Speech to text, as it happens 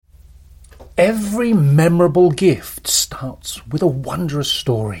Every memorable gift starts with a wondrous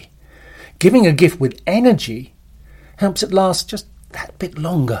story. Giving a gift with energy helps it last just that bit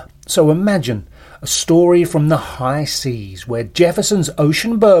longer. So imagine a story from the high seas where Jefferson's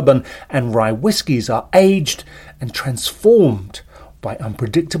Ocean Bourbon and rye whiskies are aged and transformed by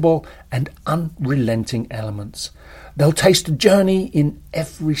unpredictable and unrelenting elements. They'll taste a journey in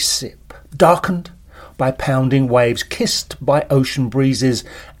every sip, darkened by pounding waves, kissed by ocean breezes,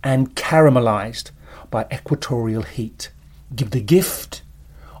 and caramelized by equatorial heat. Give the gift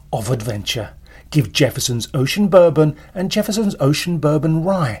of adventure. Give Jefferson's Ocean Bourbon and Jefferson's Ocean Bourbon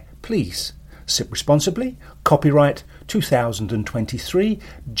Rye. Please sip responsibly. Copyright 2023,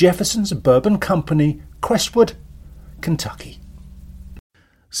 Jefferson's Bourbon Company, Crestwood, Kentucky.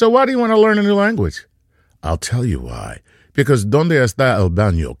 So why do you want to learn a new language? I'll tell you why. Because ¿Dónde está el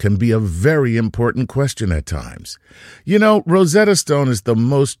baño? Can be a very important question at times. You know, Rosetta Stone is the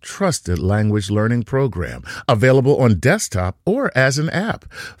most trusted language learning program, available on desktop or as an app.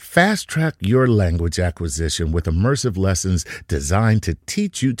 Fast-track your language acquisition with immersive lessons designed to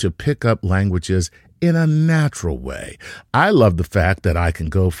teach you to pick up languages in a natural way. I love the fact that I can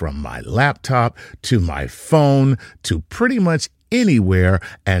go from my laptop to my phone to pretty much anywhere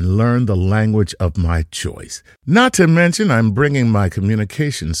and learn the language of my choice. Not to mention, I'm bringing my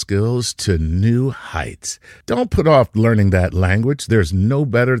communication skills to new heights. Don't put off learning that language. There's no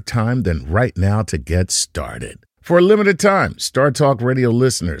better time than right now to get started. For a limited time, Star Talk Radio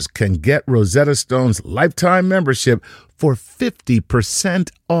listeners can get Rosetta Stone's lifetime membership for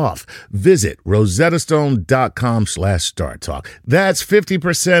 50% off. Visit rosettastone.com/StarTalk. That's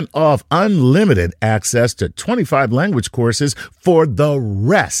 50% off unlimited access to 25 language courses for the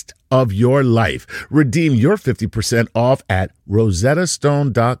rest of your life. Redeem your 50% off at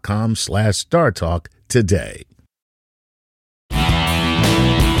rosettastone.com/StarTalk today.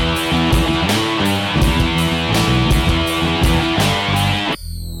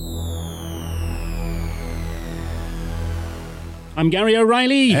 I'm Gary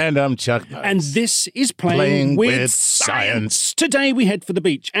O'Reilly. And I'm Chuck Nice. And this is Playing with Science. Today we head for the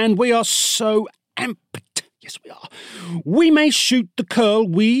beach, and we are so amped. Yes, we are. We may shoot the curl.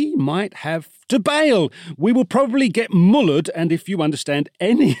 We might have to bail. We will probably get mullered, and if you understand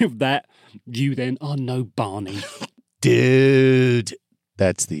any of that, you then are no Barney. Dude,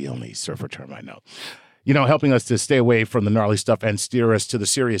 that's the only surfer term I know. You know, helping us to stay away from the gnarly stuff and steer us to the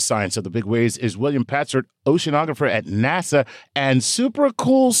serious science of the big waves is William Patzert, oceanographer at NASA and super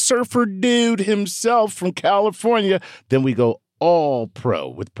cool surfer dude himself from California. Then we go all pro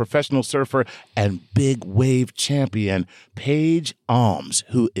with professional surfer and big wave champion Paige Alms,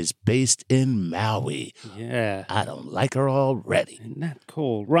 who is based in Maui. Yeah. I don't like her already. Isn't that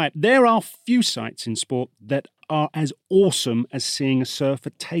cool? Right. There are few sights in sport that are as awesome as seeing a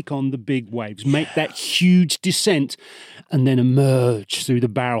surfer take on the big waves, make that huge descent, and then emerge through the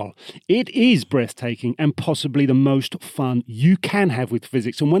barrel. It is breathtaking and possibly the most fun you can have with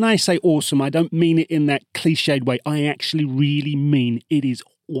physics. And when I say awesome, I don't mean it in that cliched way. I actually really mean it is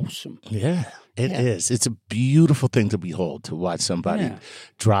awesome. Yeah. It is. It's a beautiful thing to behold, to watch somebody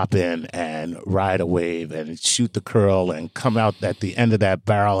drop in and ride a wave and shoot the curl and come out at the end of that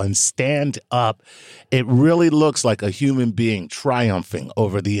barrel and stand up. It really looks like a human being triumphing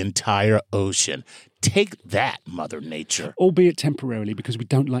over the entire ocean. Take that, Mother Nature. Albeit temporarily, because we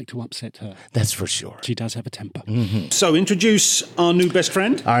don't like to upset her. That's for sure. She does have a temper. Mm-hmm. So introduce our new best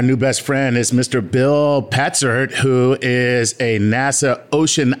friend. Our new best friend is Mr. Bill Patzert, who is a NASA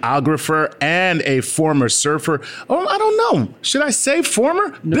oceanographer and a former surfer. Oh, I don't know. Should I say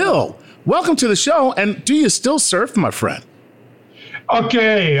former? No. Bill, welcome to the show. And do you still surf, my friend?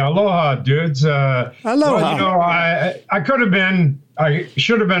 Okay, aloha, dudes. Aloha. Well, you know, I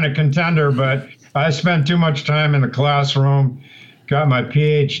should have been a contender, but I spent too much time in the classroom, got my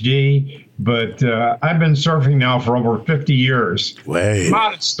PhD, but I've been surfing now for over 50 years. Wait.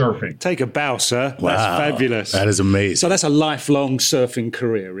 Modest surfing. Take a bow, sir. Wow. That's fabulous. That is amazing. So that's a lifelong surfing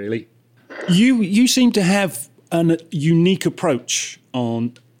career, really. You seem to have a unique approach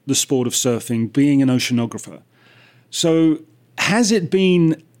on the sport of surfing, being an oceanographer. So has it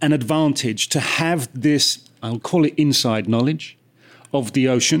been an advantage to have this, I'll call it inside knowledge, of the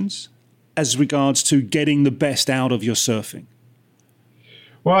oceans as regards to getting the best out of your surfing?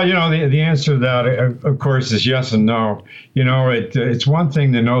 Well, you know, the answer to that, of course, is yes and no. You know, it's one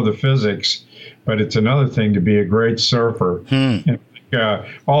thing to know the physics, but it's another thing to be a great surfer. And,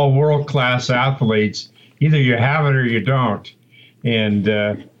 all world-class athletes, either you have it or you don't. And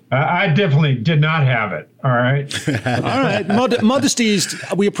I definitely did not have it. All right. All right. Modesty is,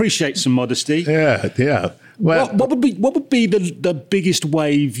 we appreciate some modesty. Yeah. Well, What would be the biggest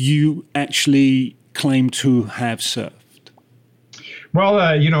wave you actually claim to have surfed? Well,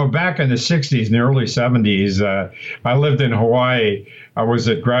 back in the 60s and the early 70s, I lived in Hawaii. I was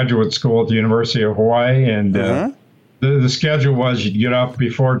at graduate school at the University of Hawaii, and the schedule was you'd get up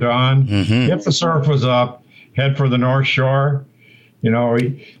before dawn, if the surf was up, head for the North Shore,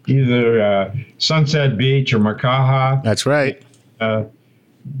 either Sunset Beach or Makaha. that's right. I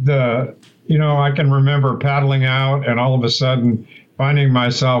can remember paddling out and all of a sudden finding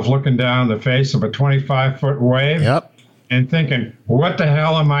myself looking down the face of a 25-foot wave. Yep. And thinking, what the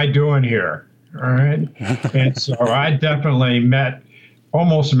hell am I doing here? All right. And so I definitely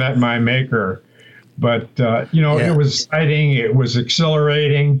almost met my maker. But, It was exciting. It was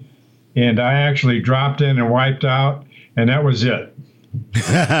exhilarating. And I actually dropped in and wiped out. And that was it.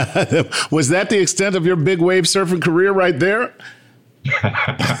 Was that the extent of your big wave surfing career right there?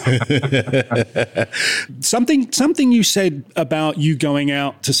 Something you said about you going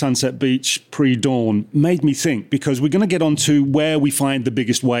out to Sunset Beach pre-dawn made me think, because we're going to get on to where we find the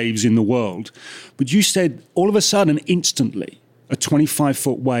biggest waves in the world. But you said all of a sudden, instantly, a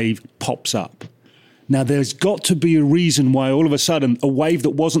 25-foot wave pops up. Now, there's got to be a reason why all of a sudden a wave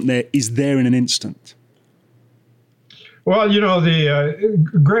that wasn't there is there in an instant. Well, the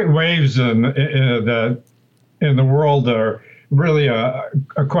great waves in the world are really a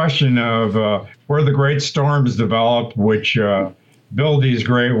question of where the great storms developed, which build these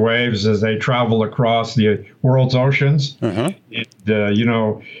great waves as they travel across the world's oceans.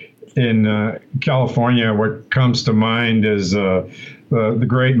 In California, what comes to mind is the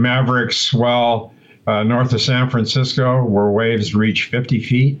great Maverick swell north of San Francisco, where waves reach 50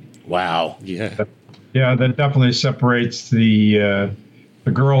 feet. Wow. Yeah, that definitely separates the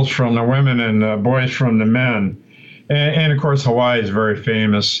girls from the women and the boys from the men. And of course, Hawaii is very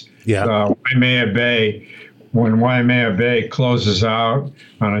famous. Yeah. Waimea Bay, when Waimea Bay closes out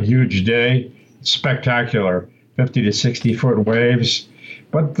on a huge day, it's spectacular, 50 to 60 foot waves.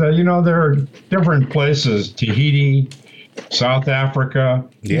 But, there are different places, Tahiti, South Africa,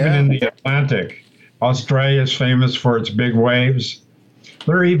 even in the Atlantic. Australia is famous for its big waves.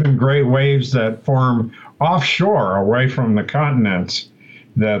 There are even great waves that form offshore away from the continents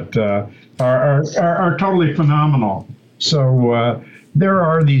that are totally phenomenal. So there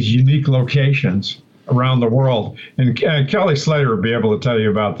are these unique locations around the world, and Kelly Slater will be able to tell you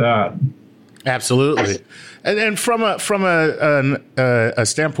about that. Absolutely. And from a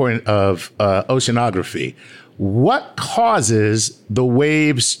standpoint of oceanography, what causes the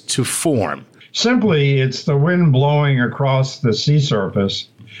waves to form? Simply, it's the wind blowing across the sea surface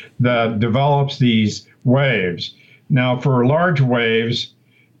that develops these waves. Now, for large waves,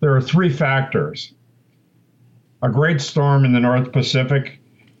 there are three factors: a great storm in the North Pacific,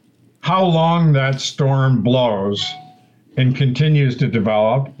 how long that storm blows and continues to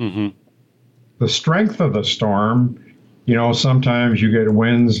develop, the strength of the storm. Sometimes you get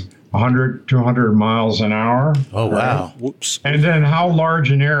winds 100, 200 miles an hour. Oh, wow. Right? Whoops. And then how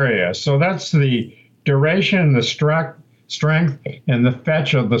large an area. So that's the duration, the strength, and the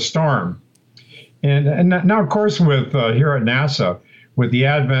fetch of the storm. And now, of course, with here at NASA, with the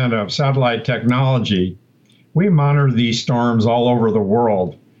advent of satellite technology, we monitor these storms all over the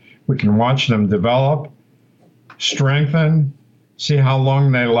world. We can watch them develop, strengthen, see how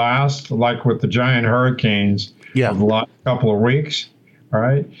long they last, like with the giant hurricanes of the last couple of weeks. All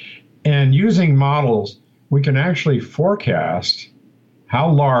right. And using models, we can actually forecast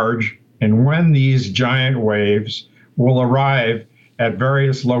how large and when these giant waves will arrive at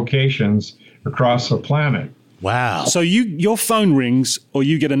various locations across the planet. Wow. So your phone rings, or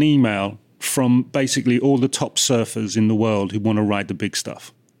you get an email from basically all the top surfers in the world who want to ride the big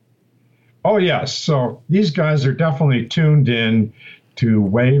stuff. Oh, yes. So these guys are definitely tuned in to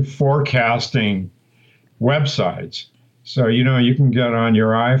wave forecasting websites. So, you can get on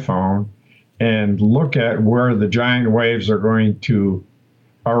your iPhone and look at where the giant waves are going to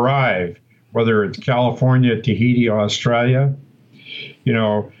arrive, whether it's California, Tahiti, Australia.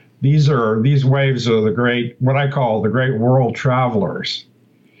 These waves are what I call the great world travelers.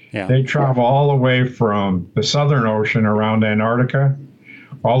 Yeah. They travel all the way from the Southern Ocean around Antarctica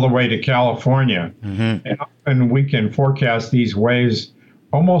all the way to California. And we can forecast these waves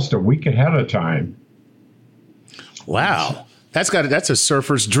almost a week ahead of time. Wow. That's a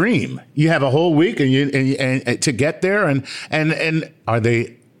surfer's dream. You have a whole week and to get there and are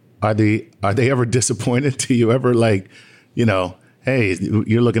they ever disappointed? Do you ever hey,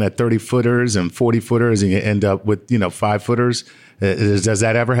 you're looking at 30 footers and 40 footers and you end up with, 5 footers. Does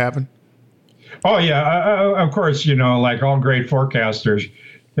that ever happen? Oh, yeah. Of course, like all great forecasters,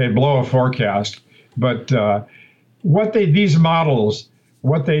 they blow a forecast. But these models,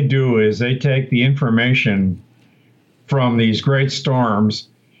 what they do is they take the information from these great storms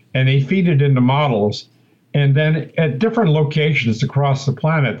and they feed it into models. And then at different locations across the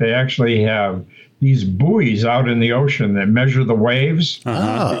planet, they actually have these buoys out in the ocean that measure the waves.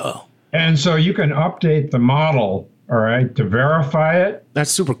 Oh. And so you can update the model, all right, to verify it.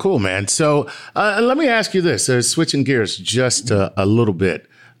 That's super cool, man. So let me ask you this, switching gears just a little bit.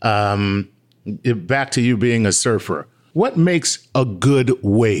 Back to you being a surfer. What makes a good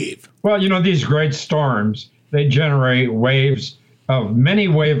wave? Well, these great storms, they generate waves of many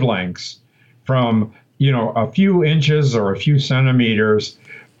wavelengths from, a few inches or a few centimeters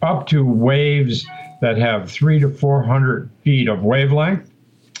up to waves that have 300 to 400 feet of wavelength.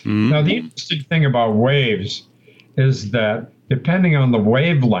 Now, the interesting thing about waves is that depending on the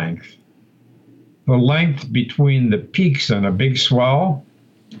wavelength, the length between the peaks and a big swell,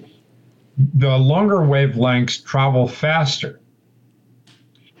 the longer wavelengths travel faster.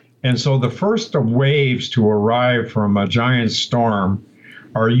 And so the first waves to arrive from a giant storm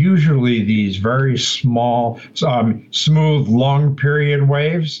are usually these very small, smooth, long period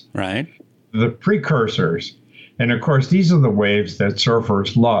waves. Right. The precursors. And of course, these are the waves that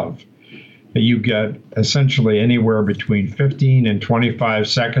surfers love. You get essentially anywhere between 15 and 25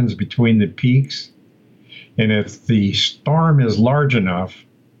 seconds between the peaks. And if the storm is large enough,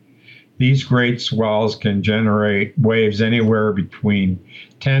 these great swells can generate waves anywhere between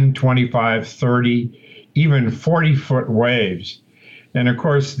 10, 25, 30, even 40-foot waves. And of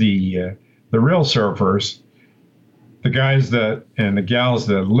course, the real surfers, the guys and the gals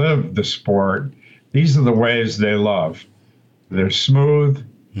that live the sport, these are the waves they love. They're smooth.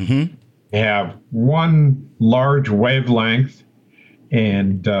 Mm-hmm. They have one large wavelength,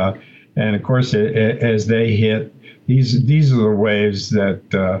 and of course, as they hit, these are the waves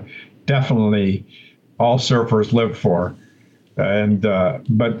that definitely all surfers live for. And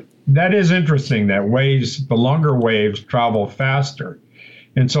but that is interesting that the longer waves travel faster.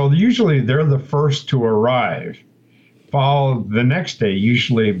 And so usually they're the first to arrive, followed the next day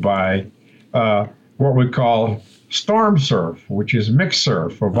usually by what we call storm surf, which is mixed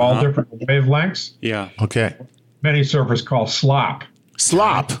surf of all different wavelengths. Yeah. Okay. Many surfers call slop.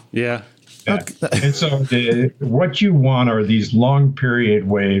 Slop. Yeah. Okay. And so what you want are these long period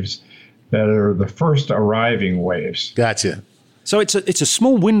waves that are the first arriving waves. Gotcha. So it's a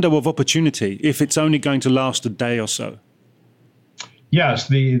small window of opportunity if it's only going to last a day or so. Yes,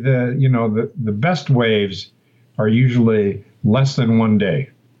 the best waves are usually less than 1 day.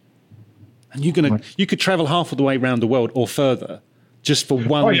 And you could travel half of the way around the world or further just for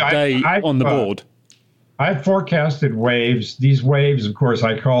one day on the board. I've forecasted waves. These waves, of course,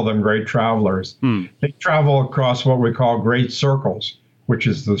 I call them great travelers. They travel across what we call great circles, which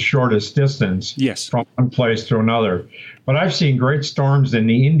is the shortest distance from one place to another. But I've seen great storms in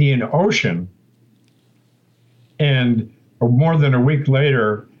the Indian Ocean, and more than a week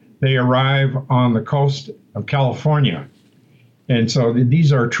later, they arrive on the coast of California. And so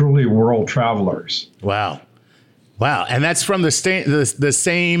these are truly world travelers. Wow. And that's from the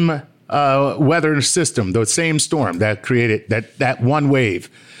same weather system, the same storm that created that one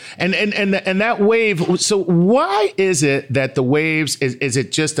wave. And that wave, so why is it that the waves, is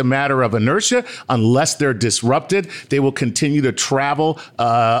it just a matter of inertia? Unless they're disrupted, they will continue to travel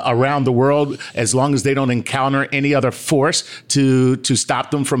around the world as long as they don't encounter any other force to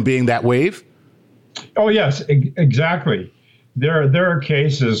stop them from being that wave? Oh, yes, exactly. There are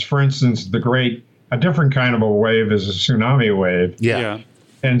cases, for instance, a different kind of a wave is a tsunami wave. Yeah.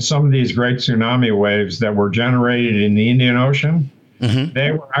 And some of these great tsunami waves that were generated in the Indian Ocean,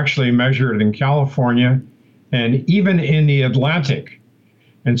 they were actually measured in California and even in the Atlantic.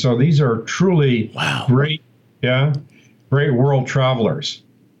 And so these are truly great world travelers.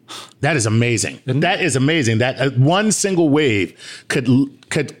 That is amazing. That is amazing. That one single wave could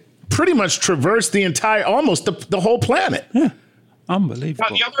pretty much traverse almost the whole planet. Yeah. Unbelievable.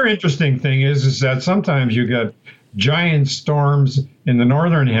 Now, the other interesting thing is that sometimes you get giant storms in the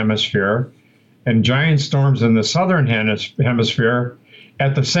northern hemisphere and giant storms in the southern hemisphere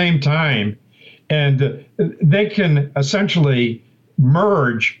at the same time, and they can essentially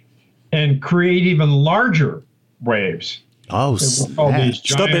merge and create even larger waves. Oh,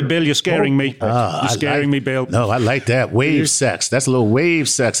 stop it, Bill. You're scaring me. You're scaring me, Bill. No, I like that. Wave sex. That's a little wave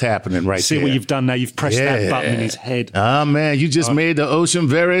sex happening right there. See what you've done now? You've pressed that button in his head. Oh, man, you just made the ocean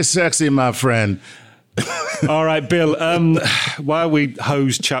very sexy, my friend. All right, Bill, while we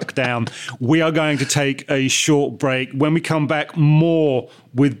hose Chuck down, we are going to take a short break. When we come back, more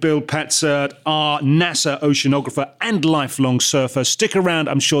with Bill Patzert, our NASA oceanographer and lifelong surfer. Stick around.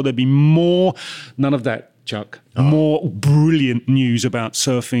 I'm sure there'll be more. None of that, Chuck. More brilliant news about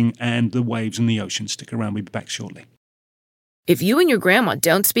surfing and the waves in the ocean. Stick around. We'll be back shortly. If you and your grandma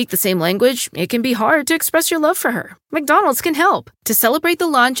don't speak the same language, it can be hard to express your love for her. McDonald's can help. To celebrate the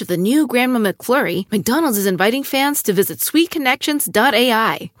launch of the new Grandma McFlurry, McDonald's is inviting fans to visit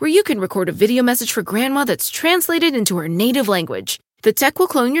sweetconnections.ai, where you can record a video message for Grandma that's translated into her native language. The tech will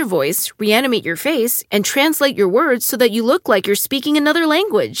clone your voice, reanimate your face, and translate your words so that you look like you're speaking another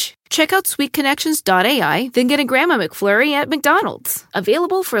language. Check out sweetconnections.ai, then get a Grandma McFlurry at McDonald's.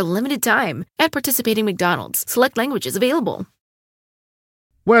 Available for a limited time at participating McDonald's. Select languages available.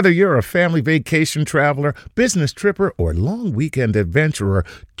 Whether you're a family vacation traveler, business tripper, or long weekend adventurer,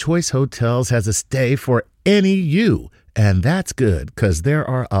 Choice Hotels has a stay for any you. And that's good, because there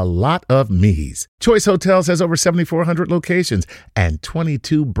are a lot of me's. Choice Hotels has over 7,400 locations and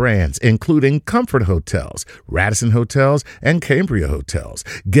 22 brands, including Comfort Hotels, Radisson Hotels, and Cambria Hotels.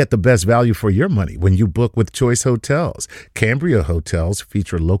 Get the best value for your money when you book with Choice Hotels. Cambria Hotels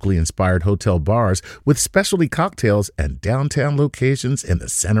feature locally inspired hotel bars with specialty cocktails and downtown locations in the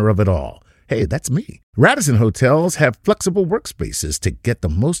center of it all. Hey, that's me. Radisson Hotels have flexible workspaces to get the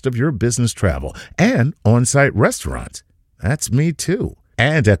most of your business travel and on-site restaurants. That's me, too.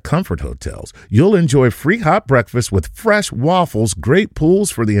 And at Comfort Hotels, you'll enjoy free hot breakfast with fresh waffles, great pools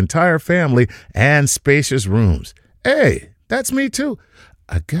for the entire family, and spacious rooms. Hey, that's me, too.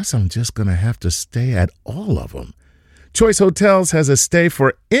 I guess I'm just going to have to stay at all of them. Choice Hotels has a stay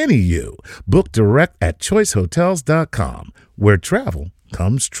for any you. Book direct at choicehotels.com, where travel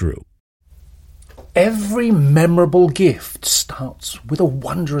comes true. Every memorable gift starts with a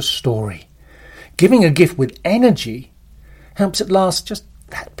wondrous story. Giving a gift with energy helps it last just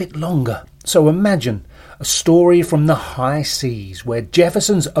that bit longer. So imagine a story from the high seas where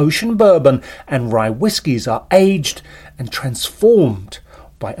Jefferson's Ocean Bourbon and rye whiskies are aged and transformed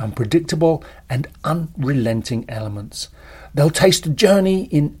by unpredictable and unrelenting elements. They'll taste a journey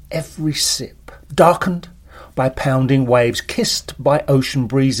in every sip, darkened by pounding waves, kissed by ocean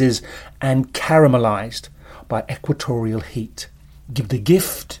breezes, and caramelized by equatorial heat. Give the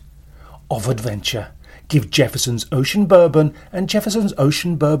gift of adventure. Give Jefferson's Ocean Bourbon and Jefferson's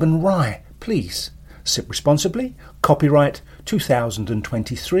Ocean Bourbon Rye. Please sip responsibly. Copyright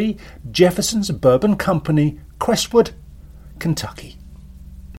 2023, Jefferson's Bourbon Company, Crestwood, Kentucky.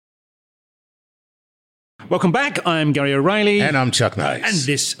 Welcome back. I'm Gary O'Reilly. And I'm Chuck Nice. And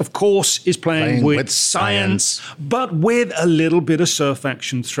this, of course, is Playing with Science, but with a little bit of surf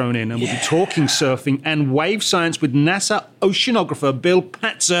action thrown in. And we'll be talking surfing and wave science with NASA oceanographer Bill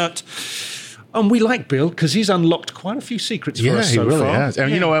Patzert. And we like Bill because he's unlocked quite a few secrets for us so far. Yeah, he really has.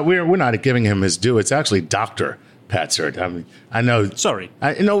 And you know what? We're not giving him his due. It's actually Dr. Patzert. I mean, I know. Sorry.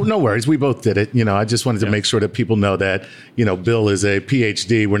 No worries. We both did it. You know, I just wanted to make sure that people know that, you know, Bill is a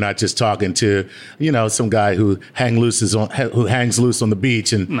PhD. We're not just talking to, you know, some guy who hangs loose on the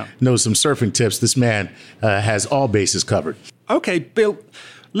beach and knows some surfing tips. This man has all bases covered. Okay, Bill,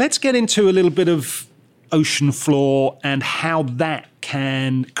 let's get into a little bit of ocean floor and how that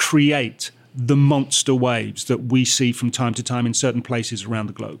can create the monster waves that we see from time to time in certain places around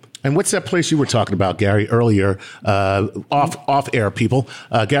the globe. And what's that place you were talking about, Gary, earlier, off air, people?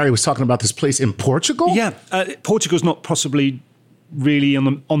 Gary was talking about this place in Portugal? Yeah, Portugal's not possibly really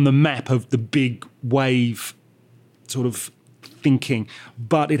on the map of the big wave sort of thinking,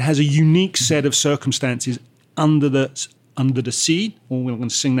 but it has a unique set of circumstances under the sea. Well, we're going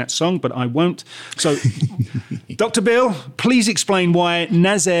to sing that song, but I won't. So, Dr. Bill, please explain why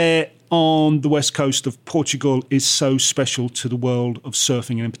Nazaré on the west coast of Portugal is so special to the world of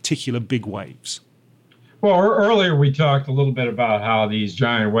surfing, and in particular, big waves. Well, earlier we talked a little bit about how these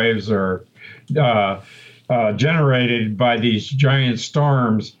giant waves are generated by these giant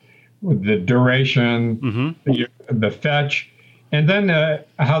storms, with the duration, the fetch, and then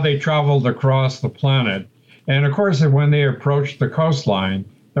how they traveled across the planet. And of course, when they approach the coastline,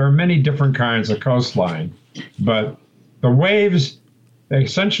 there are many different kinds of coastline, but the waves,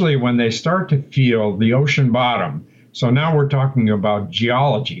 essentially, when they start to feel the ocean bottom, so now we're talking about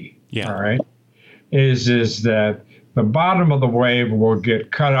geology, all right, is that the bottom of the wave will get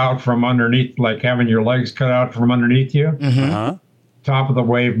cut out from underneath, like having your legs cut out from underneath you. Top of the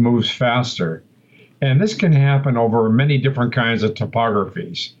wave moves faster. And this can happen over many different kinds of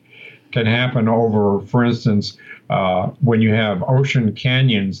topographies. Can happen over, for instance, when you have ocean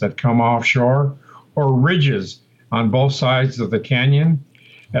canyons that come offshore, or ridges on both sides of the canyon.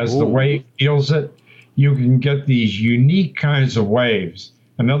 As the wave feels it, you can get these unique kinds of waves.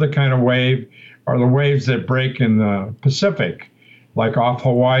 Another kind of wave are the waves that break in the Pacific, like off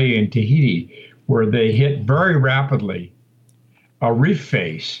Hawaii and Tahiti, where they hit very rapidly a reef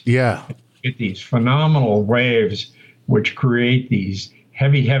face. Yeah. Get these phenomenal waves, which create these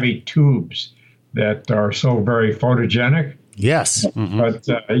heavy, heavy tubes that are so very photogenic. Yes. Mm-hmm. But,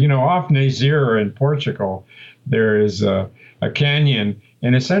 off Nazir in Portugal, there is a canyon,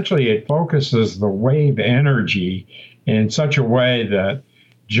 and essentially it focuses the wave energy in such a way that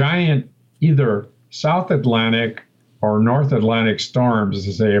giant either South Atlantic or North Atlantic storms,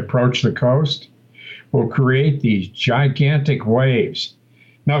 as they approach the coast, will create these gigantic waves.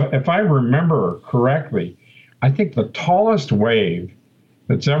 Now, if I remember correctly, I think the tallest wave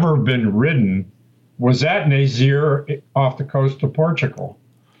that's ever been ridden was at Nazir off the coast of Portugal.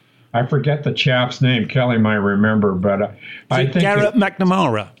 I forget the chap's name. Kelly might remember, but I think Garrett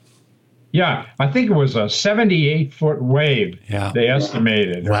McNamara. Yeah, I think it was a 78-foot wave. Yeah. They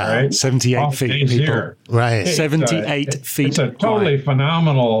estimated. Wow. Right? 78 off feet, Nazir. Right. 78 feet. It's a totally high.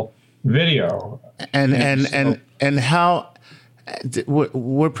 phenomenal video. And how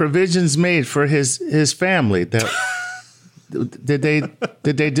were provisions made for his family? That did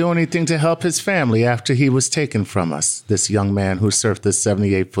they do anything to help his family after he was taken from us? This young man who surfed this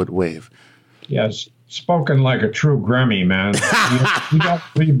 78-foot wave. Yes, spoken like a true Grammy, man. You got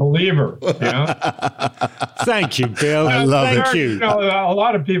to be a believer. Thank you, Bill. I love it. Thank you. A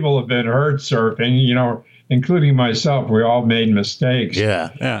lot of people have been hurt surfing. Including myself. We all made mistakes.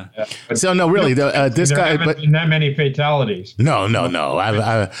 Yeah. But, So no, really, this there guy. haven't But been that many fatalities. no.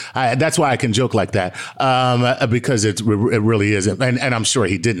 I that's why I can joke like that, because it really isn't, and I'm sure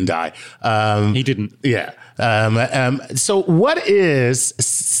he didn't die. He didn't. Yeah. So what is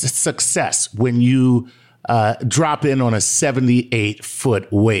success when you drop in on a 78-foot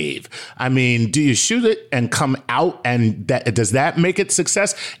wave? I mean, do you shoot it and come out, and does that make it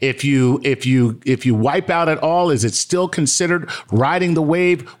success? If you wipe out at all, is it still considered riding the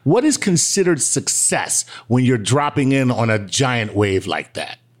wave? What is considered success when you're dropping in on a giant wave like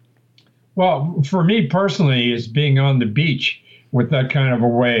that? Well, for me personally, is being on the beach with that kind of a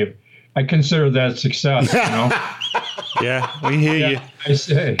wave. I consider that success. Yeah, we hear you. I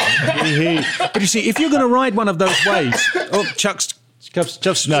say. But you see, if you're going to ride one of those waves, Chuck's.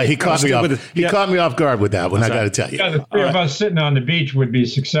 No, he caught me off. He caught me off guard with that one. I got to tell you. Yeah, the three of us sitting on the beach would be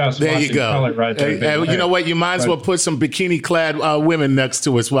success. There you go. Right there. You know what? You might as well put some bikini-clad women next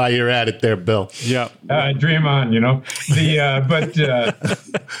to us while you're at it, there, Bill. Yeah. Dream on. The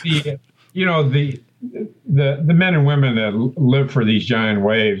men and women that live for these giant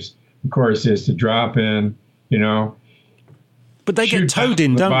waves, of course, is to drop in. But they get towed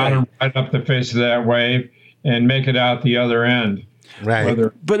in, don't they? Right up the face of that wave and make it out the other end. Right.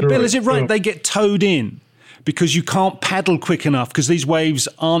 But Bill, is it right? They get towed in because you can't paddle quick enough because these waves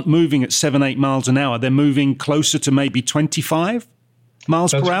aren't moving at 7-8 miles an hour. They're moving closer to maybe 25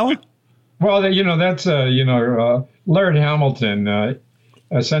 miles per hour. Well, that's Laird Hamilton.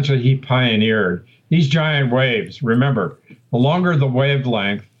 Essentially, he pioneered these giant waves. Remember, the longer the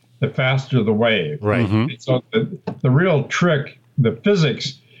wavelength, the faster the wave. Right. Mm-hmm. So the real trick, the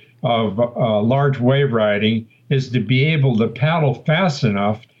physics of large wave riding is to be able to paddle fast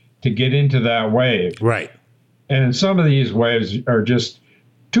enough to get into that wave. Right. And some of these waves are just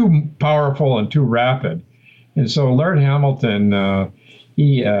too powerful and too rapid. And so Laird Hamilton,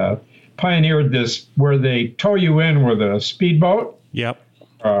 he pioneered this where they tow you in with a speedboat, Yep.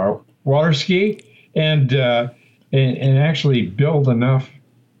 water ski, and actually build enough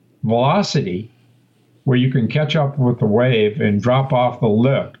velocity where you can catch up with the wave and drop off the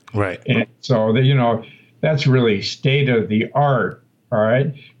lip. Right. And so that's really state of the art. All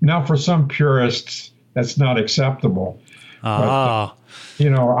right. Now, for some purists, that's not acceptable. Ah. But,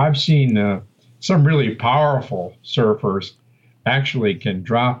 I've seen some really powerful surfers actually can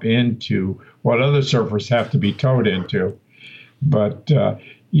drop into what other surfers have to be towed into. But,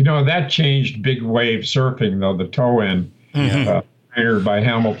 that changed big wave surfing, though, the tow-in, pioneered by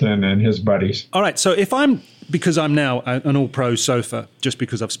Hamilton and his buddies. All right. So because I'm now an all-pro surfer, just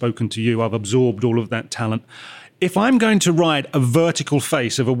because I've spoken to you, I've absorbed all of that talent. If I'm going to ride a vertical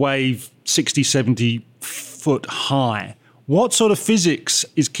face of a wave 60, 70 foot high, what sort of physics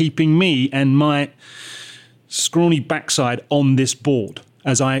is keeping me and my scrawny backside on this board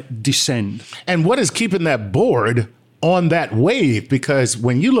as I descend? And what is keeping that board on that wave? Because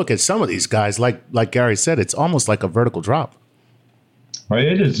when you look at some of these guys, like Gary said, it's almost like a vertical drop. Well,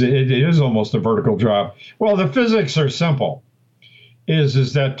 it is almost a vertical drop. Well, the physics are simple.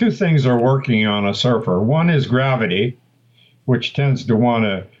 Is that two things are working on a surfer. One is gravity, which tends to want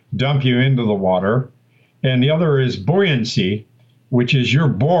to dump you into the water. and the other is buoyancy, which is your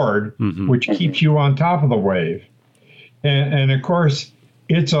board, which keeps you on top of the wave. And of course,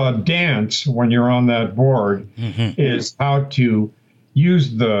 it's a dance when you're on that board, is how to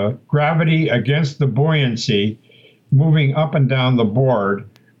use the gravity against the buoyancy, moving up and down the board,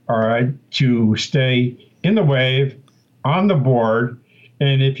 all right, to stay in the wave, on the board.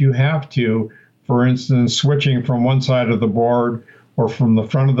 And if you have to, for instance, switching from one side of the board or from the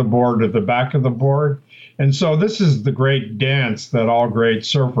front of the board to the back of the board. And so this is the great dance that all great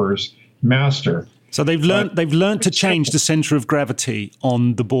surfers master. So they've learned to change the center of gravity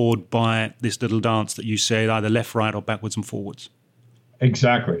on the board by this little dance that you said, either left, right, or backwards and forwards.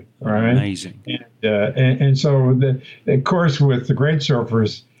 Exactly. All right. Amazing. And so, of course, with the great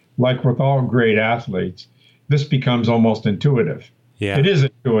surfers, like with all great athletes, this becomes almost intuitive. Yeah. It is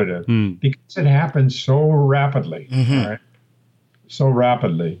intuitive because it happens so rapidly. All right? So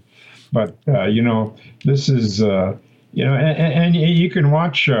rapidly. But, this is, and you can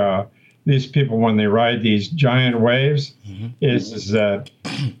watch these people when they ride these giant waves, is that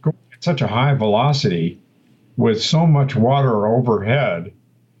going at such a high velocity with so much water overhead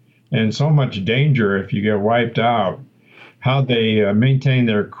and so much danger if you get wiped out, how they maintain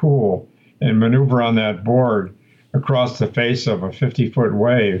their cool and maneuver on that board across the face of a 50-foot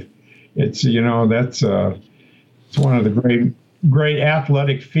wave. It's, it's one of the great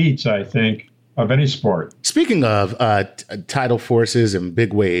athletic feats, I think, of any sport. Speaking of tidal forces and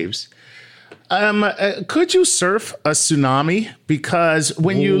big waves, could you surf a tsunami? Because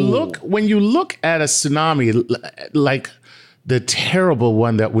when you look at a tsunami, like the terrible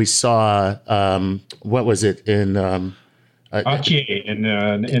one that we saw, what was it in Aceh in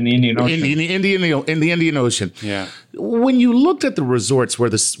the Indian Ocean. In the Indian Ocean. Yeah. When you looked at the resorts where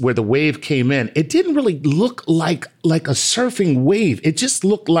the wave came in, it didn't really look like a surfing wave. It just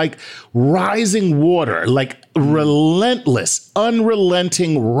looked like rising water, like relentless,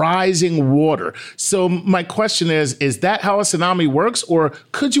 unrelenting rising water. So my question is that how a tsunami works, or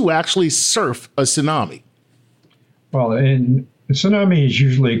could you actually surf a tsunami? Well, a tsunami is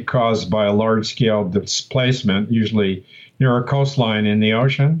usually caused by a large-scale displacement, usually near a coastline in the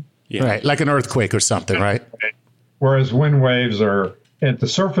ocean. Yeah. Right, like an earthquake or something, right? Whereas wind waves are at the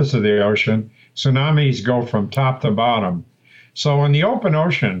surface of the ocean, tsunamis go from top to bottom. So in the open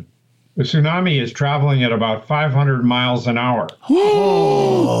ocean, the tsunami is traveling at about 500 miles an hour.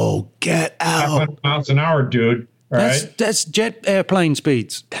 Oh, get out. 500 miles an hour, dude. Right? That's jet airplane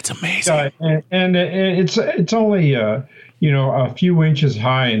speeds. That's amazing. And it's only a few inches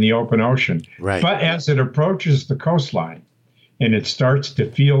high in the open ocean. Right. But as it approaches the coastline and it starts to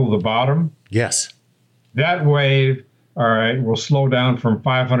feel the bottom, yes, that wave, all right, will slow down from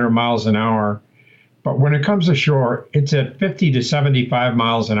 500 miles an hour. But when it comes ashore, it's at 50 to 75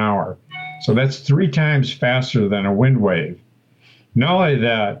 miles an hour. So that's 3 times faster than a wind wave. Not only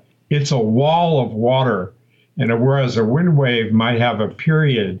that, it's a wall of water. And whereas a wind wave might have a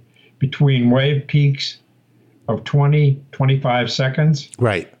period between wave peaks of 20, 25 seconds.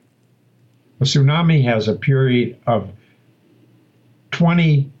 Right. A tsunami has a period of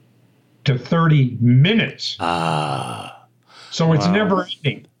 20 to 30 minutes. So it's never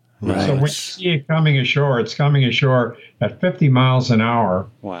ending. Right. So when you see it coming ashore, it's coming ashore at 50 miles an hour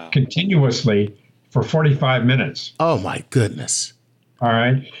continuously for 45 minutes. Oh, my goodness. All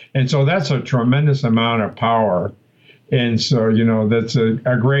right. And so that's a tremendous amount of power. And so, that's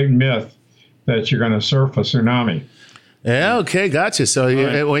a great myth that you're going to surf a tsunami. Yeah, okay, gotcha. So,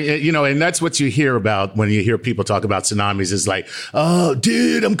 and that's what you hear about when you hear people talk about tsunamis is like, oh,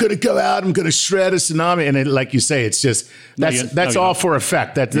 dude, I'm going to go out, I'm going to shred a tsunami. And like you say, it's just, that's all for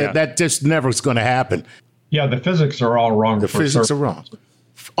effect. That just never is going to happen. Yeah, the physics are all wrong. The physics are wrong.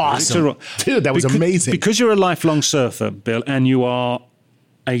 Awesome. Dude, that was amazing. Because you're a lifelong surfer, Bill, and you are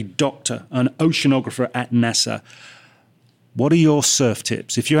a doctor, an oceanographer at NASA, what are your surf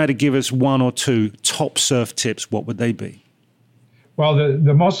tips? If you had to give us 1 or 2 top surf tips, what would they be? Well,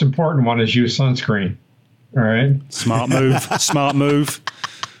 the most important one is use sunscreen. All right. Smart move. Smart move.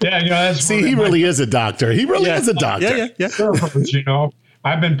 Yeah, that's he really is a doctor. He really is a doctor. Yeah. Surfers,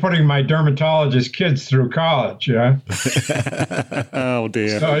 I've been putting my dermatologist kids through college. Yeah. Oh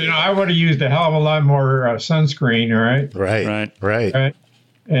dear. So I would have used a hell of a lot more sunscreen. All right. Right.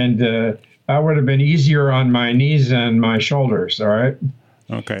 And that would have been easier on my knees and my shoulders. All right.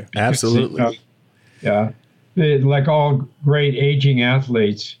 Okay. Absolutely. Yeah. Like all great aging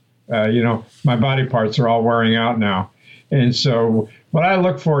athletes, my body parts are all wearing out now. And so what I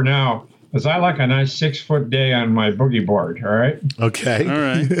look for now is I like a nice 6-foot day on my boogie board. All right. Okay. All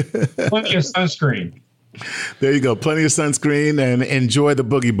right. Plenty of sunscreen. There you go. Plenty of sunscreen and enjoy the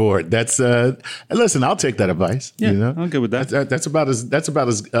boogie board. That's listen, I'll take that advice. Yeah, you know? I'll go with that. That's about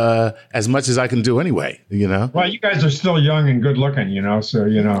as much as I can do anyway, you know. Well, you guys are still young and good looking, you know, so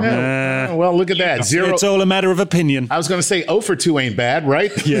you know. Well, look at that. Zero. It's all a matter of opinion. I was going to say 0 for 2 ain't bad,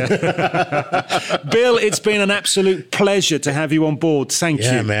 right? Yeah. Bill, it's been an absolute pleasure to have you on board. Thank you.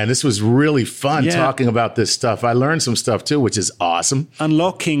 Yeah, man, this was really fun talking about this stuff. I learned some stuff too, which is awesome.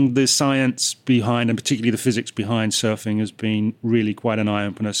 Unlocking the science behind, and particularly the physics behind surfing, has been really quite an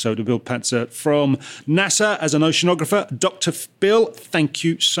eye-opener. So to Bill Patzert from NASA as an oceanographer, Dr. Bill, thank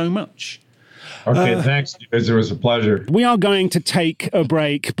you so much. Okay, thanks, guys. It was a pleasure. We are going to take a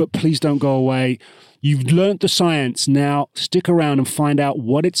break, but please don't go away. You've learnt the science. Now stick around and find out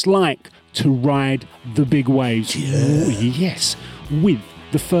what it's like to ride the big waves. Yes, with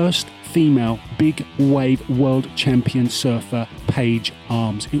the first female big wave world champion surfer, Paige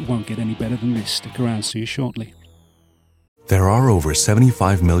Arms. It won't get any better than this. Stick around. See you shortly. There are over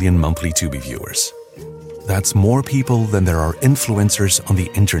 75 million monthly Tubi viewers. That's more people than there are influencers on the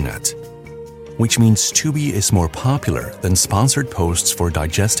internet, which means Tubi is more popular than sponsored posts for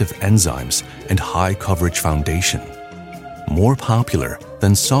digestive enzymes and high coverage foundation. More popular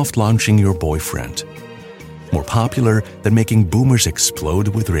than soft launching your boyfriend. More popular than making boomers explode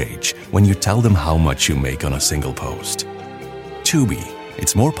with rage when you tell them how much you make on a single post. Tubi,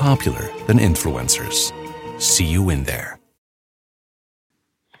 it's more popular than influencers. See you in there.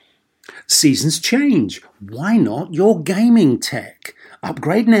 Seasons change. Why not your gaming tech?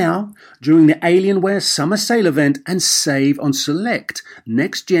 Upgrade now during the Alienware Summer Sale event and save on select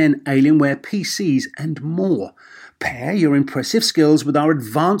next-gen Alienware PCs and more. Pair your impressive skills with our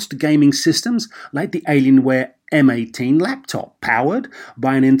advanced gaming systems like the Alienware M18 laptop, powered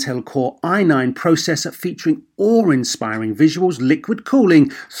by an Intel Core i9 processor featuring awe-inspiring visuals, liquid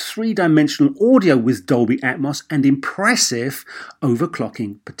cooling, 3-dimensional audio with Dolby Atmos, and impressive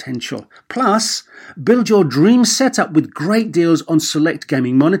overclocking potential. Plus, build your dream setup with great deals on select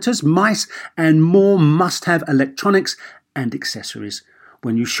gaming monitors, mice, and more must-have electronics and accessories.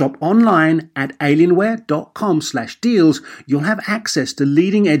 When you shop online at alienware.com/deals, you'll have access to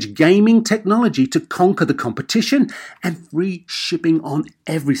leading-edge gaming technology to conquer the competition and free shipping on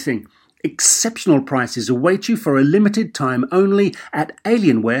everything. Exceptional prices await you for a limited time only at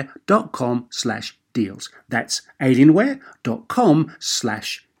alienware.com/deals. That's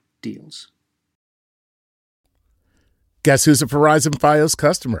alienware.com/deals. Guess who's a Verizon Fios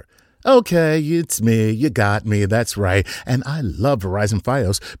customer? Okay, it's me. You got me. That's right. And I love Verizon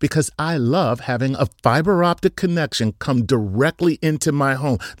Fios because I love having a fiber optic connection come directly into my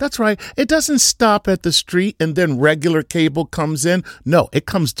home. That's right. It doesn't stop at the street and then regular cable comes in. No, it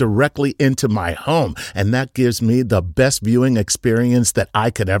comes directly into my home. And that gives me the best viewing experience that I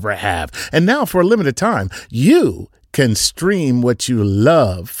could ever have. And now for a limited time, you can stream what you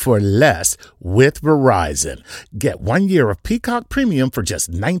love for less with Verizon. Get 1 year of Peacock Premium for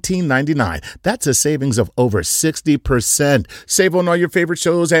just $19.99. That's a savings of over 60%. Save on all your favorite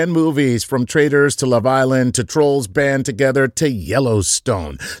shows and movies, from Traitors to Love Island to Trolls Band Together to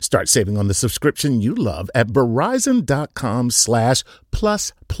Yellowstone. Start saving on the subscription you love at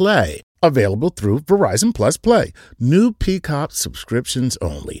Verizon.com/plusplay. Available through Verizon Plus Play. New Peacock subscriptions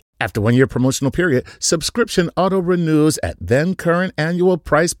only. After 1 year promotional period, subscription auto-renews at then current annual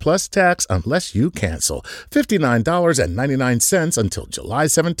price plus tax unless you cancel. $59.99 until July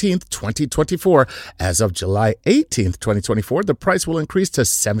 17th, 2024. As of July 18th, 2024, the price will increase to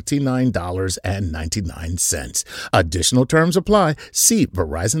 $79.99. Additional terms apply. See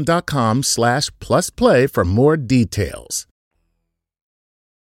Verizon.com/plusplay for more details.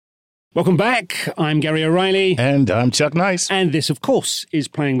 Welcome back. I'm Gary O'Reilly. And I'm Chuck Nice. And this, of course, is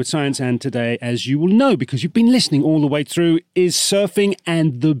Playing with Science. And today, as you will know, because you've been listening all the way through, is surfing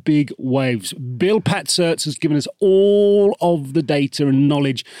and the big waves. Bill Patzert has given us all of the data and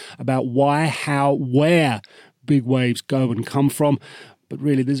knowledge about why, how, where big waves go and come from. But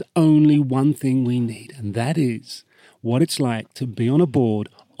really, there's only one thing we need, and that is what it's like to be on a board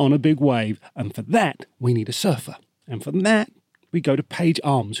on a big wave. And for that, we need a surfer. And for that, we go to Paige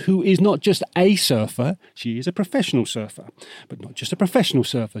Arms, who is not just a surfer, she is a professional surfer. But not just a professional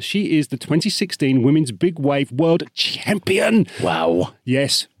surfer, she is the 2016 Women's Big Wave World Champion. Wow.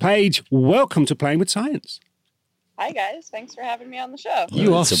 Yes. Paige, welcome to Playing with Science. Hi, guys. Thanks for having me on the show.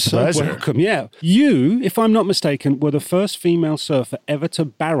 You are It's a so pleasure. welcome. Yeah. You, if I'm not mistaken, were the first female surfer ever to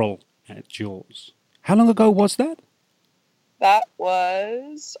barrel at Jaws. How long ago was that? That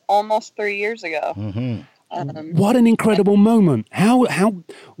was almost 3 years ago. Mm-hmm. What an incredible moment. How,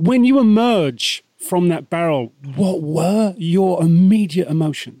 when you emerge from that barrel, what were your immediate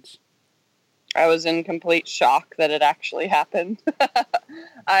emotions? I was in complete shock that it actually happened.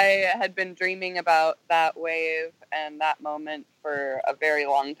 I had been dreaming about that wave and that moment for a very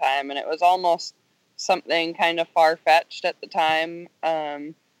long time, and it was almost something kind of far-fetched at the time.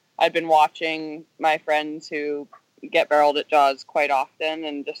 I'd been watching my friends who get barreled at Jaws quite often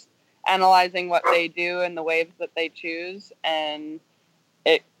and just analyzing what they do and the waves that they choose, and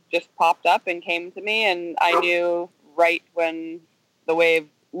it just popped up and came to me, and I knew right when the wave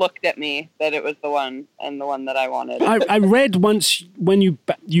looked at me that it was the one, and the one that I wanted. I read once when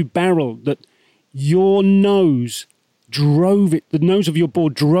you barreled that your nose the nose of your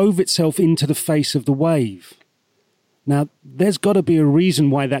board drove itself into the face of the wave. Now, there's got to be a reason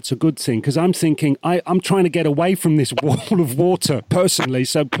why that's a good thing, because I'm thinking, I'm trying to get away from this wall of water personally,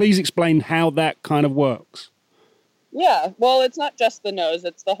 so please explain how that kind of works. Yeah, well, it's not just the nose,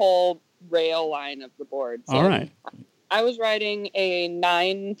 it's the whole rail line of the board. So all right. I was riding a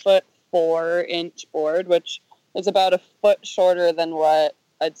 9-foot 4-inch board, which is about a foot shorter than what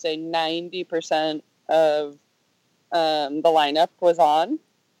I'd say 90% of the lineup was on.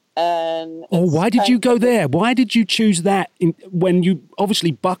 And why did you go there? Why did you choose that when you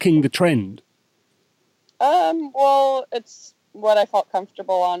obviously bucking the trend? Well, it's what I felt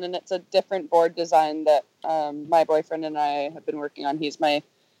comfortable on, and it's a different board design that my boyfriend and I have been working on. He's my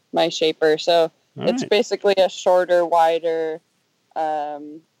shaper, so it's basically a shorter, wider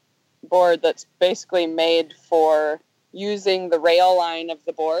board that's basically made for using the rail line of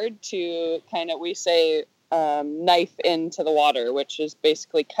the board to kind of, we say, knife into the water, which is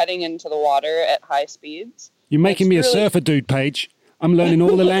basically cutting into the water at high speeds. You're making me a surfer dude, Paige. I'm learning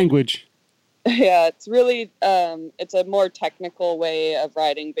all the language. Yeah, it's really, it's a more technical way of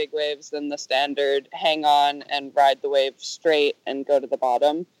riding big waves than the standard hang on and ride the wave straight and go to the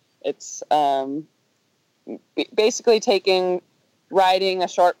bottom. It's basically riding a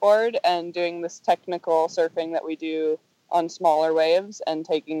shortboard and doing this technical surfing that we do on smaller waves and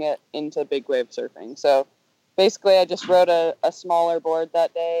taking it into big wave surfing. So basically I just rode a smaller board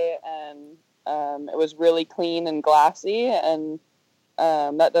that day, and it was really clean and glassy, and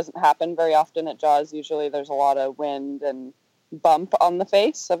that doesn't happen very often at Jaws. Usually there's a lot of wind and bump on the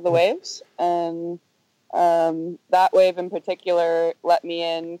face of the waves, and that wave in particular let me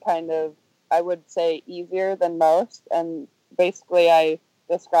in kind of, I would say, easier than most. And basically I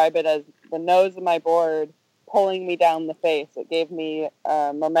describe it as the nose of my board pulling me down the face. It gave me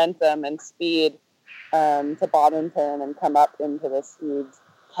momentum and speed to bottom turn and come up into this huge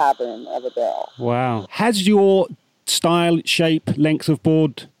cavern of a barrel. Wow. Has your style, shape, length of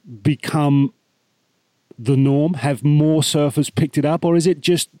board become the norm? Have more surfers picked it up, or is it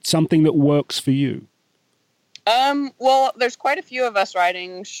just something that works for you? Well, there's quite a few of us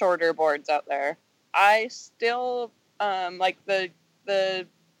riding shorter boards out there. I still, like the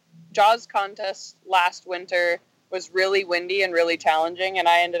Jaws contest last winter was really windy and really challenging, and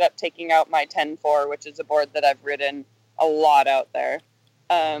I ended up taking out my 10-4, which is a board that I've ridden a lot out there.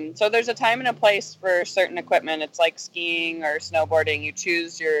 So there's a time and a place for certain equipment. It's like skiing or snowboarding. You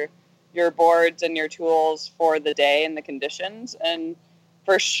choose your boards and your tools for the day and the conditions, and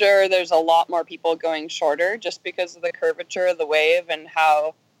for sure there's a lot more people going shorter just because of the curvature of the wave and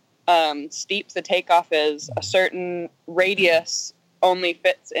how steep the takeoff is. A certain radius only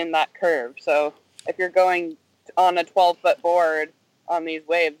fits in that curve. So if you're going on a 12-foot board on these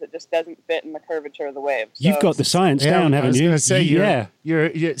waves, it just doesn't fit in the curvature of the wave. So, you've got the science down, haven't you? I was going to say,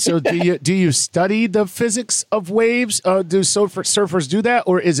 you're so do you study the physics of waves? Do surfers do that,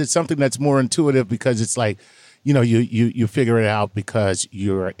 or is it something that's more intuitive because it's like, you figure it out because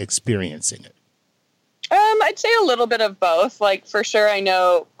you're experiencing it? I'd say a little bit of both. Like, for sure, I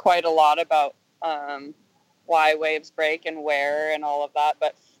know quite a lot about why waves break and where and all of that,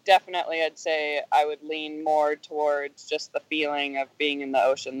 but definitely I'd say I would lean more towards just the feeling of being in the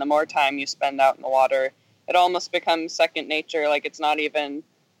ocean. The more time you spend out in the water, it almost becomes second nature. Like, it's not even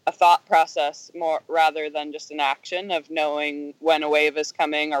a thought process, more rather than just an action of knowing when a wave is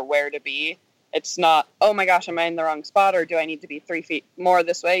coming or where to be. It's not, oh my gosh, am I in the wrong spot, or do I need to be 3 feet more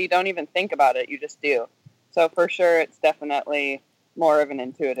this way? You don't even think about it. You just do. So for sure, it's definitely more of an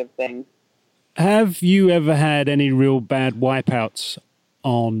intuitive thing. Have you ever had any real bad wipeouts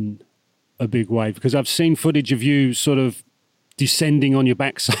on a big wave? Because I've seen footage of you sort of descending on your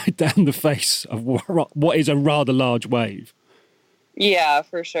backside down the face of what is a rather large wave. Yeah,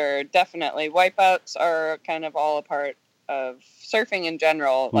 for sure. Definitely. Wipeouts are kind of all a part of surfing in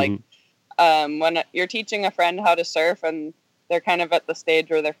general. Mm-hmm. Like, when you're teaching a friend how to surf and they're kind of at the stage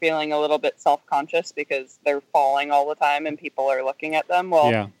where they're feeling a little bit self-conscious because they're falling all the time and people are looking at them.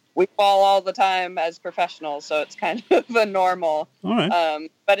 Well, we fall all the time as professionals, so it's kind of a normal. All right.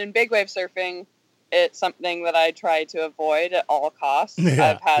 But in big wave surfing, it's something that I try to avoid at all costs.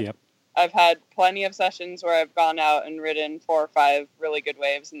 Yeah. I've had plenty of sessions where I've gone out and ridden 4 or 5 really good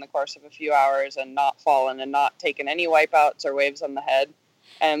waves in the course of a few hours and not fallen and not taken any wipeouts or waves on the head,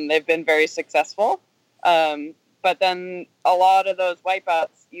 and they've been very successful. But then a lot of those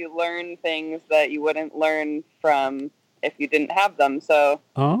wipeouts, you learn things that you wouldn't learn from if you didn't have them. So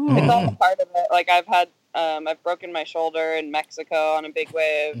it's all a part of it. Like I've broken my shoulder in Mexico on a big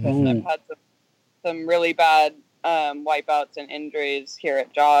wave, and I've had some really bad wipeouts and injuries here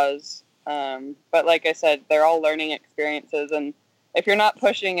at Jaws. But like I said, they're all learning experiences, and if you're not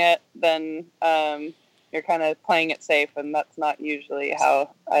pushing it, then you're kind of playing it safe, and that's not usually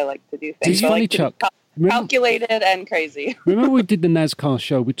how I like to do things. It's funny, Chuck. Calculated and crazy. Remember we did the NASCAR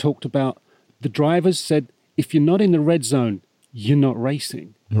show, we talked about the drivers said, if you're not in the red zone, you're not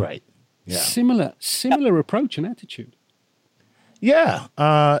racing. Right. Yeah. Similar approach and attitude. Yeah.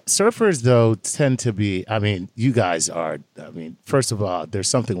 Surfers, though, tend to be, I mean, you guys are, first of all, there's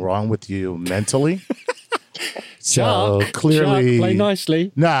something wrong with you mentally. So clearly, Chuck, play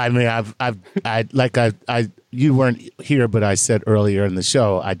nicely. No, I mean, you weren't here, but I said earlier in the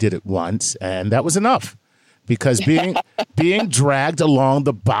show, I did it once, and that was enough. Because being dragged along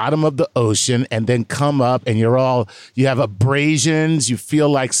the bottom of the ocean and then come up and you have abrasions, you feel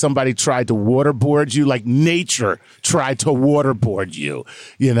like somebody tried to waterboard you, like nature tried to waterboard you.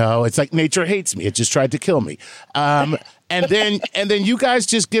 You know, it's like nature hates me. It just tried to kill me. And then you guys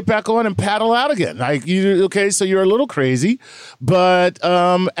just get back on and paddle out again. Like so you're a little crazy, but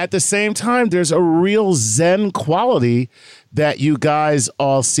at the same time, there's a real Zen quality that you guys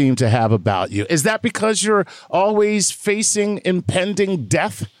all seem to have about you. Is that because you're always facing impending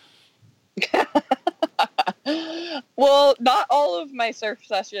death? Well, not all of my surf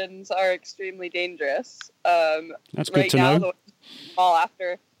sessions are extremely dangerous. That's good to know.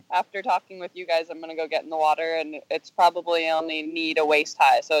 After talking with you guys, I'm going to go get in the water, and it's probably only need a waist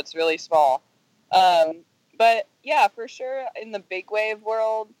high, so it's really small. But yeah, for sure, in the big wave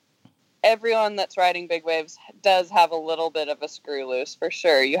world, everyone that's riding big waves does have a little bit of a screw loose, for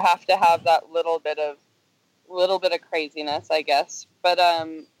sure. You have to have that little bit of craziness, I guess. But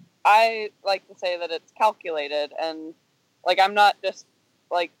I like to say that it's calculated, and like I'm not just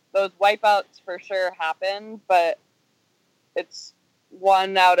like those wipeouts for sure happen, but it's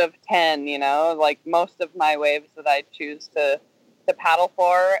 1 out of 10. You know, like most of my waves that I choose to paddle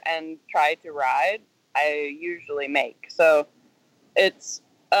for and try to ride, I usually make. So it's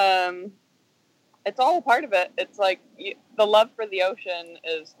all a part of it. It's like the love for the ocean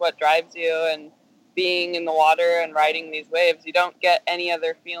is what drives you, and being in the water and riding these waves, you don't get any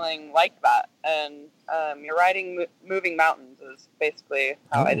other feeling like that. And you're riding moving mountains is basically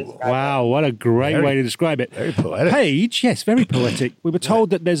how I describe it. Wow, what a great way to describe it. Very poetic. Paige, yes, very poetic. We were told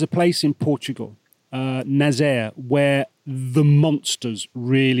that there's a place in Portugal, Nazaré, where the monsters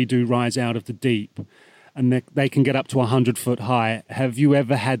really do rise out of the deep. And they can get up to 100 foot high. Have you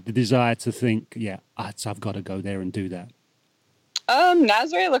ever had the desire to think, I've got to go there and do that?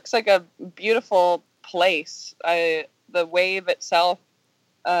 Nazaré looks like a beautiful place. The wave itself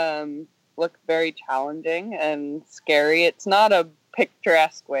looked very challenging and scary. It's not a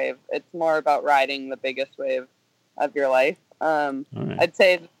picturesque wave. It's more about riding the biggest wave of your life. Right. I'd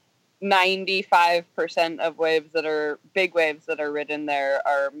say 95% of waves that are big waves that are ridden there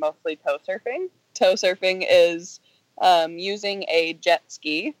are mostly tow surfing. Tow surfing is using a jet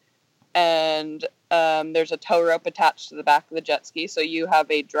ski, and there's a tow rope attached to the back of the jet ski, so you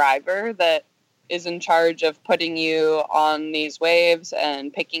have a driver that is in charge of putting you on these waves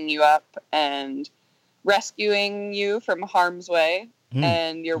and picking you up and rescuing you from harm's way,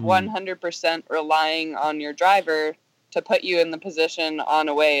 and you're 100% relying on your driver to put you in the position on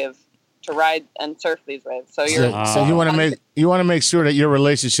a wave to ride and surf these waves. So you want to make sure that your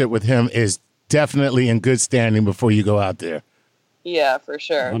relationship with him is definitely in good standing before you go out there. Yeah, for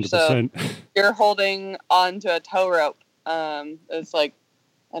sure. 100%. So you're holding onto a tow rope. It's like,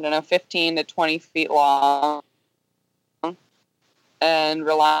 15 to 20 feet long, and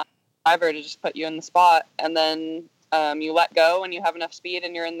rely on the driver to just put you in the spot. And then you let go when you have enough speed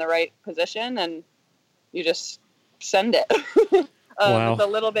and you're in the right position, and you just send it. Wow. It's a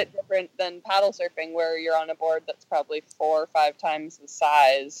little bit different than paddle surfing, where you're on a board that's probably 4 or 5 times the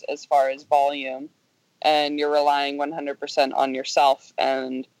size as far as volume, and you're relying 100% on yourself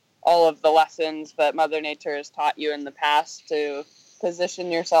and all of the lessons that Mother Nature has taught you in the past to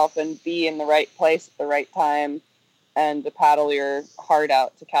position yourself and be in the right place at the right time and to paddle your heart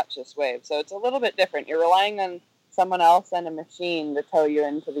out to catch this wave. So it's a little bit different. You're relying on someone else and a machine to tow you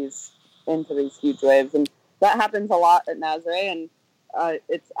into these huge waves. And that happens a lot at Nazare, and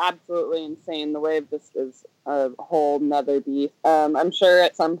it's absolutely insane. The wave just is a whole nother beast. I'm sure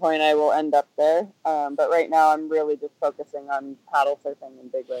at some point I will end up there, but right now I'm really just focusing on paddle surfing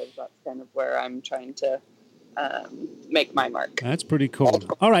and big waves. That's kind of where I'm trying to make my mark. That's pretty cool.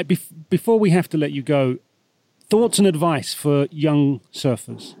 All right, before we have to let you go, thoughts and advice for young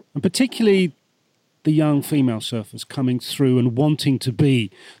surfers, and particularly the young female surfers coming through and wanting to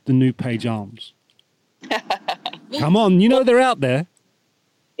be the new Paige Alms. Come on, you know they're out there.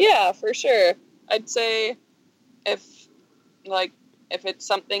 Yeah, for sure. I'd say if it's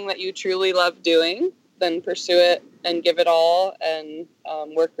something that you truly love doing, then pursue it and give it all, and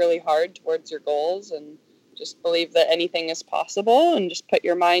work really hard towards your goals, and just believe that anything is possible, and just put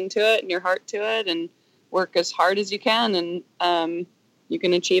your mind to it and your heart to it, and work as hard as you can, and you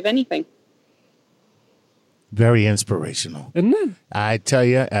can achieve anything. Very inspirational. Isn't it? I tell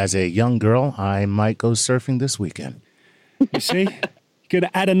you, as a young girl, I might go surfing this weekend. You see? Going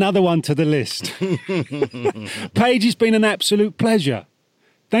to add another one to the list. Paige, it's been an absolute pleasure.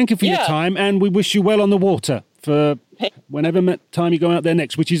 Thank you for your time, and we wish you well on the water for whenever time you go out there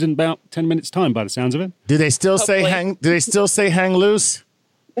next, which is in about 10 minutes' time by the sounds of it. Do they still say hang loose?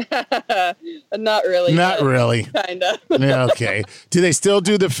 Not really. Not really. Kind of. Okay. Do they still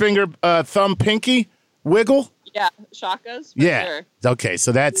do the finger, thumb, pinky wiggle? Yeah, shakas. Yeah. Sure. Okay,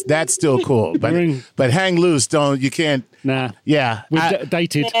 so that's still cool, but hang loose, you can't. Nah. Yeah. We're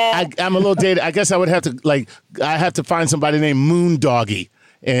dated. I'm a little dated. I guess I would have to I have to find somebody named Moon Doggy,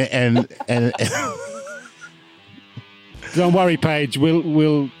 and Don't worry, Paige.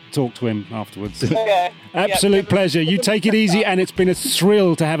 We'll talk to him afterwards. Okay. Absolute pleasure. You take it easy, and it's been a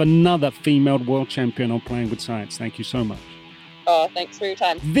thrill to have another female world champion on Playing with Science. Thank you so much. Thanks for your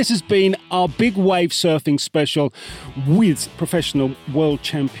time. This has been our big wave surfing special with professional world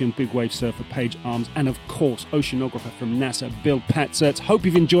champion big wave surfer Paige Alms, and of course oceanographer from NASA Bill Patzert. Hope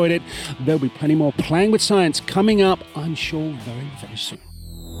you've enjoyed it. There'll be plenty more Playing with Science coming up, I'm sure, very, very soon.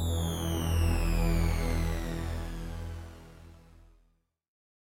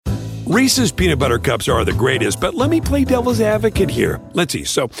 Reese's peanut butter cups are the greatest, but let me play devil's advocate here. Let's see.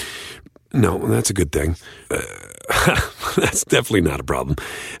 So, no, that's a good thing. That's definitely not a problem.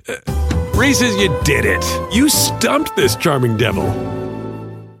 Reese's, you did it. You stumped this charming devil.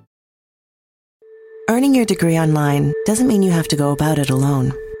 Earning your degree online doesn't mean you have to go about it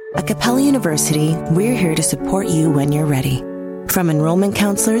alone. At Capella University, we're here to support you when you're ready. From enrollment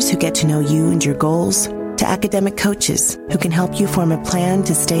counselors who get to know you and your goals, to academic coaches who can help you form a plan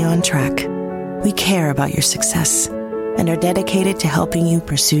to stay on track. We care about your success and are dedicated to helping you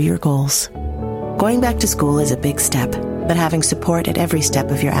pursue your goals. Going back to school is a big step, but having support at every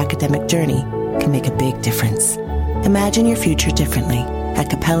step of your academic journey can make a big difference. Imagine your future differently at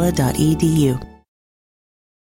capella.edu.